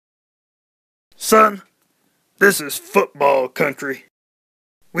Son, this is football country.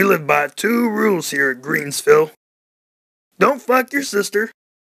 We live by 2 rules here at Greensville. Don't fuck your sister,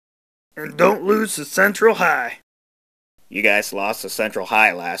 and don't lose to Central High. You guys lost to Central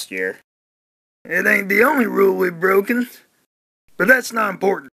High last year. It ain't the only rule we've broken, but that's not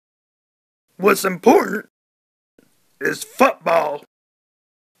important. What's important is football,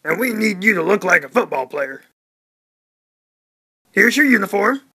 and we need you to look like a football player. Here's your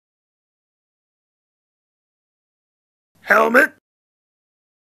uniform. Helmet.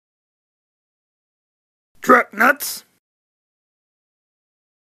 Truck nuts.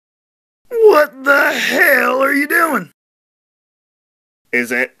 What the hell are you doing?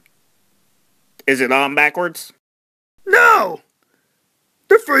 Is it on backwards? No!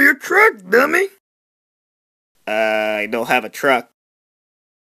 They're for your truck, dummy. I don't have a truck.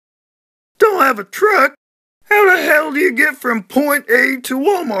 Don't have a truck? How the hell do you get from point A to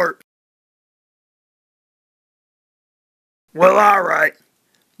Walmart? Well, alright.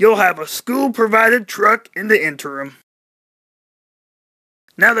 You'll have a school-provided truck in the interim.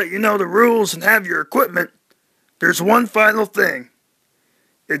 Now that you know the rules and have your equipment, there's one final thing.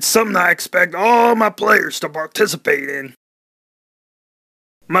 It's something I expect all my players to participate in.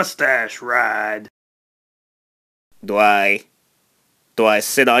 Mustache ride. Do I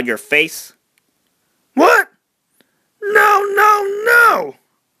sit on your face? What? No!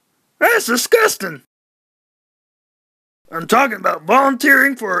 That's disgusting. I'm talking about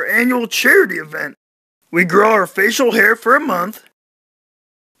volunteering for our annual charity event. We grow our facial hair for a month.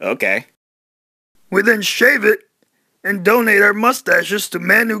 Okay. We then shave it and donate our mustaches to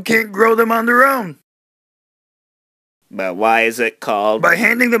men who can't grow them on their own. But why is it called? By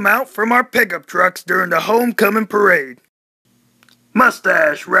handing them out from our pickup trucks during the homecoming parade.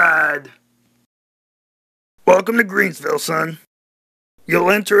 Mustache ride. Welcome to Greensville, son.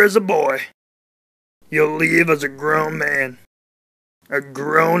 You'll enter as a boy. You'll leave as a grown man. A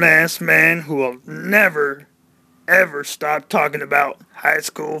grown-ass man who will never, ever stop talking about high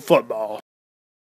school football.